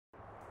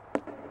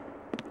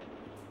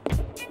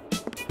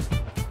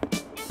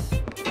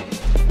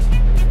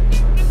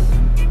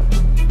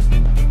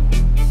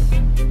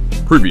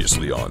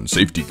Previously on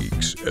Safety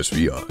Geeks,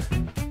 SVI.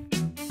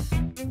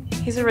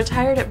 He's a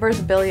retired at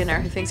birth billionaire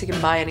who thinks he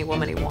can buy any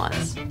woman he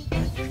wants.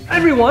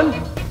 Everyone,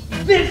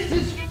 this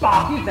is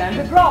Sparky Van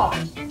de Graaf.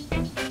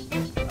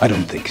 I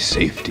don't think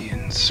safety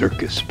and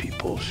circus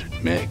people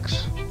should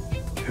mix.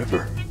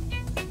 Ever.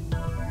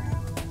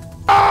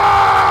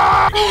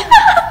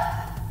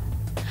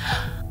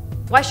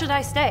 Why should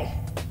I stay?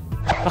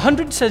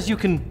 100 says you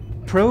can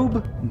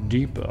probe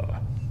deeper.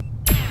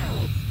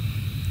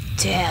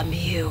 Damn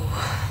you.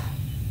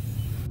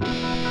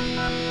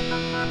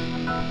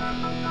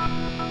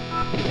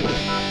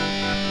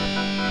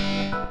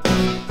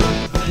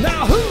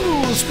 Now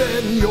who'll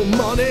spend your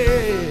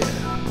money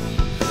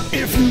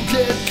if you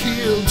get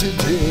killed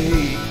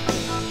today?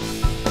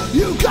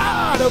 You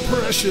got a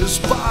precious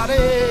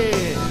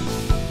body,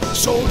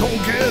 so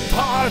don't get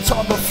parts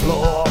on the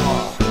floor.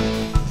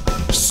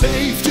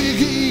 Safety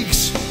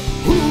geeks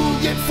who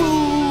get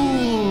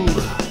fooled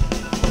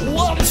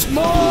once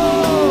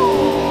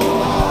more.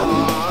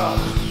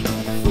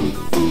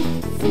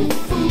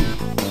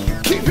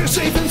 Keep you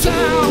safe and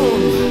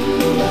sound.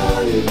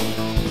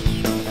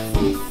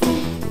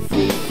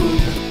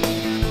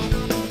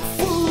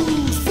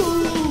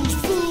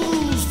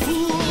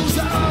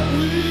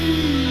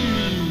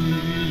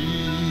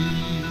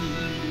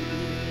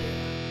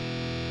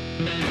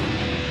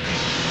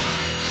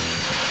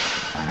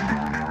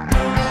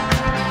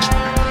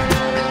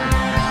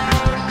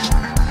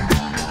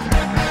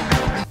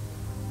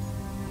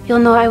 You'll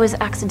know I was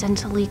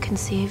accidentally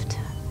conceived,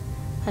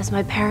 as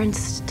my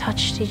parents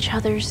touched each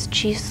other's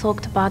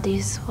cheese-soaked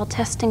bodies while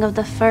testing of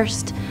the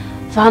first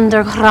Van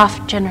der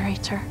Graaf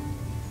generator.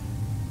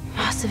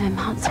 Massive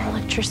amounts of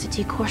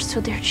electricity coursed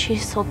through their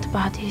cheese-soaked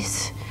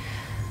bodies.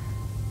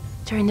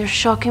 During their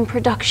shocking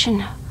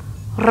production,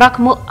 Raak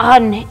me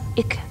aan,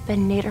 ik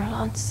ben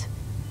Nederlands.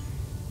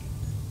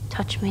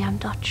 Touch me, I'm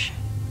Dutch.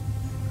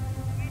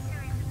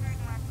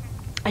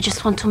 I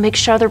just want to make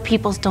sure other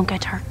peoples don't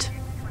get hurt.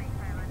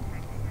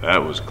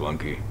 That was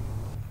clunky.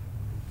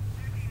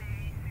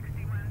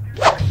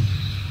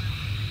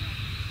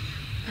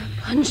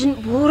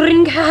 Pungent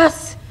boring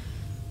gas.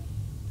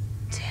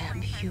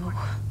 Damn you.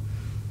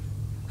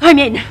 I'm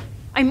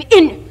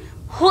in.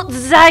 Hot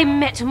zij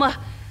met me.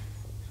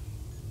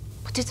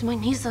 But it's my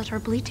knees that are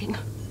bleeding.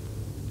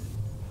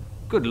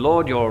 Good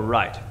Lord, you're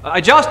right.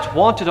 I just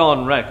want it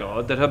on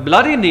record that her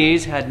bloody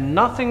knees had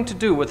nothing to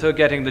do with her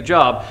getting the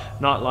job.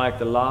 Not like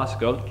the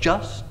last girl.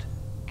 Just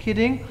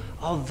kidding.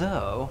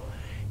 Although,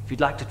 if you'd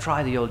like to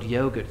try the old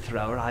yogurt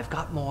thrower, I've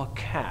got more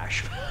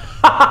cash.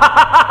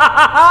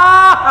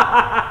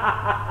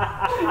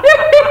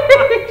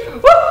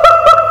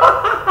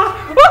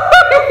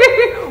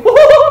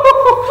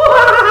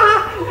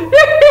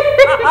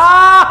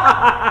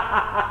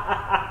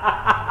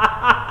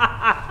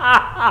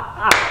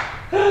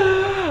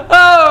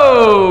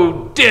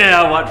 Oh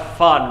dear, what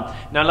fun.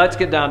 Now let's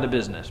get down to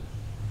business.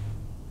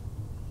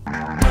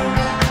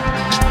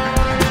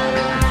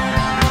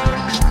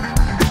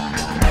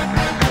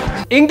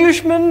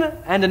 Englishman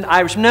and an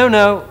Irishman.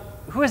 No.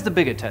 Who has the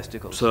bigger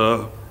testicles?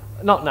 Sir.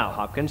 Not now,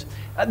 Hopkins.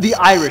 The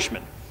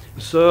Irishman.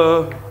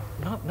 Sir.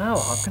 Not now,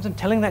 Hopkins. I'm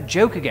telling that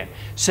joke again.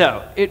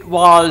 So, it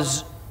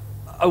was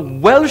a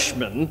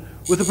Welshman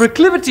with a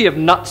proclivity of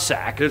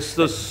nutsack. It's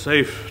the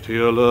safety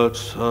alert,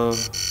 sir.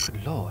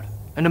 Good Lord.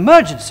 An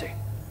emergency.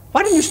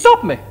 Why didn't you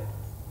stop me?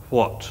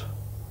 What?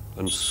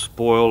 And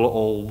spoil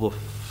all the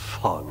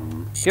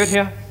fun? Give it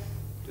here.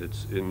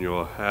 It's in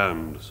your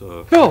hand,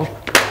 sir. No.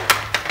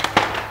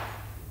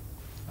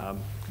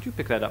 Could you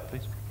pick that up,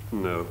 please?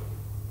 No.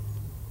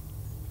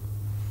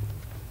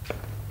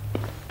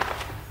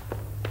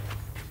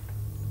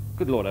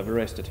 Good Lord, I've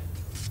erased it.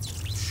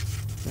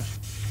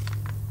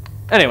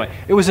 Anyway,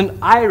 it was an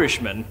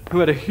Irishman who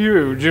had a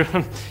huge...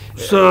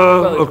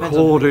 Sir, well,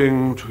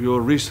 according to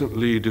your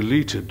recently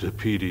deleted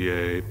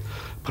PDA,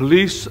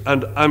 police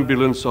and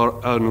ambulance are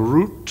en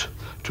route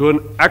to an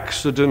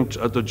accident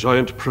at the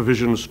giant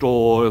provision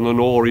store in the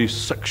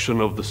northeast section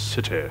of the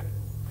city.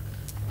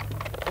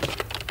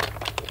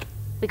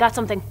 We got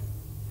something.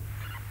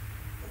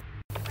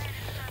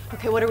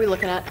 Okay, what are we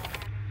looking at?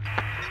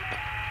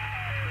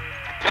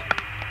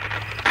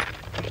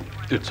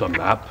 It's a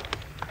map.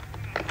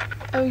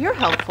 Oh, you're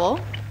helpful.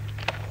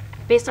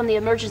 Based on the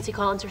emergency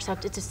call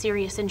intercept, it's a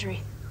serious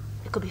injury.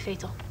 It could be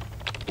fatal.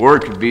 Or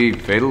it could be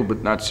fatal,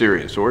 but not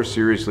serious, or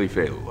seriously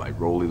fatal. I'd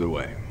roll either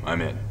way.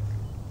 I'm in.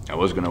 I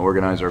was going to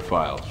organize our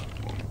files,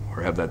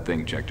 or have that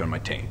thing checked on my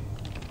taint.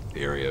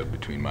 The area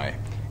between my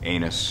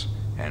anus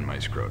and my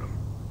scrotum.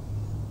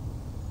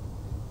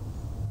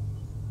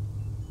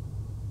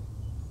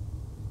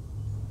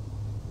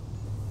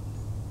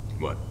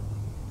 What?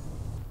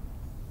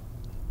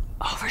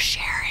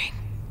 Oversharing.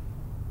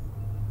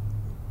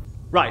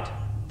 Right.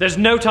 There's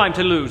no time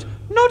to lose.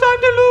 No time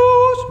to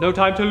lose. No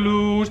time to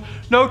lose.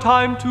 No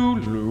time to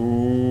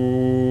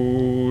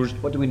lose.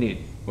 What do we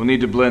need? We'll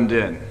need to blend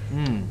in.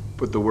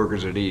 Put the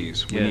workers at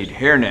ease. We need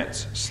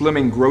hairnets,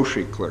 slimming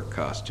grocery clerk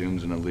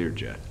costumes, and a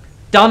Learjet.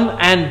 Done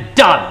and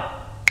done.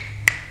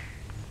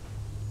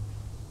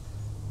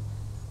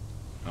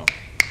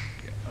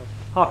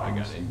 Hawkins. I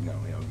got it. No,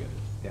 I'll get it.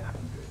 Yeah,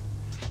 I'm good.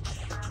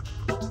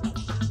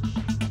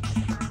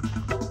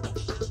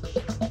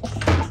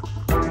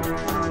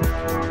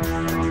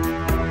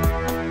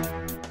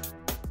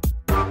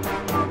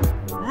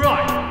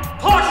 Right.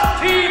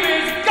 P.O.S.H team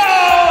is go!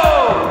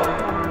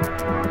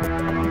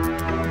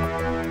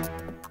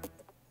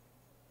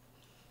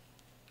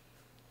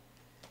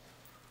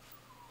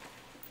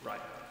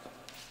 Right.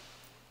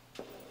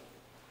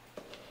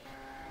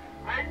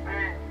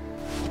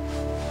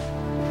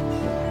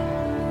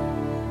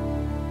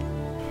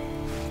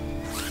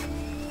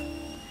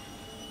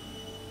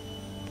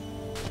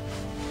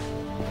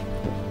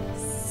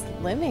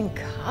 Slimming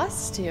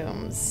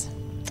costumes.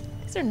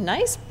 These are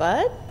nice,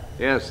 bud.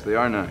 Yes, they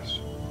are nice.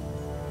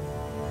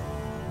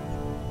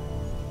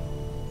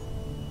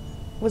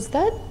 Was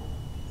that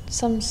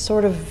some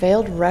sort of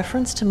veiled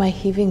reference to my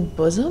heaving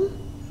bosom?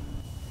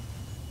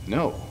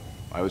 No,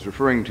 I was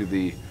referring to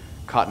the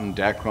cotton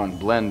Dacron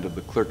blend of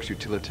the clerk's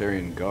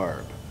utilitarian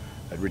garb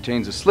that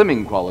retains a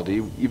slimming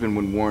quality even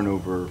when worn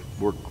over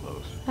work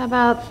clothes. How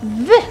about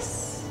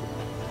this?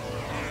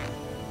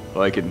 I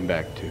like it in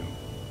back too.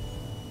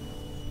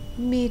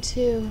 Me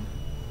too.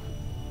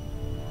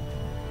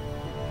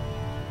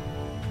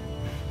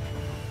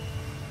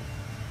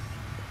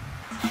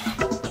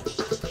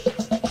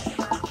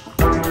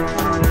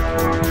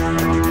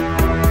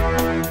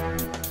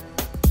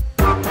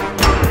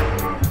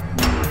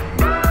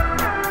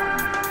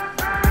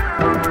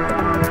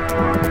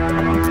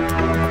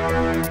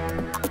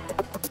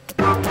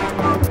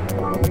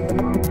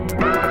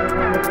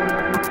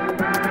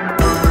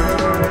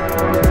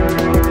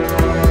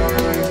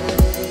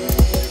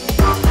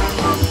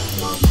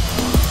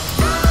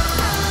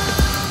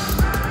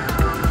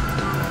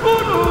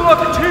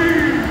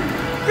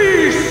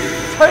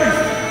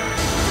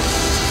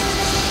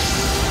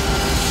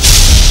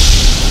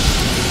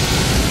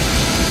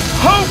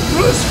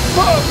 Hapless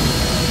fuck!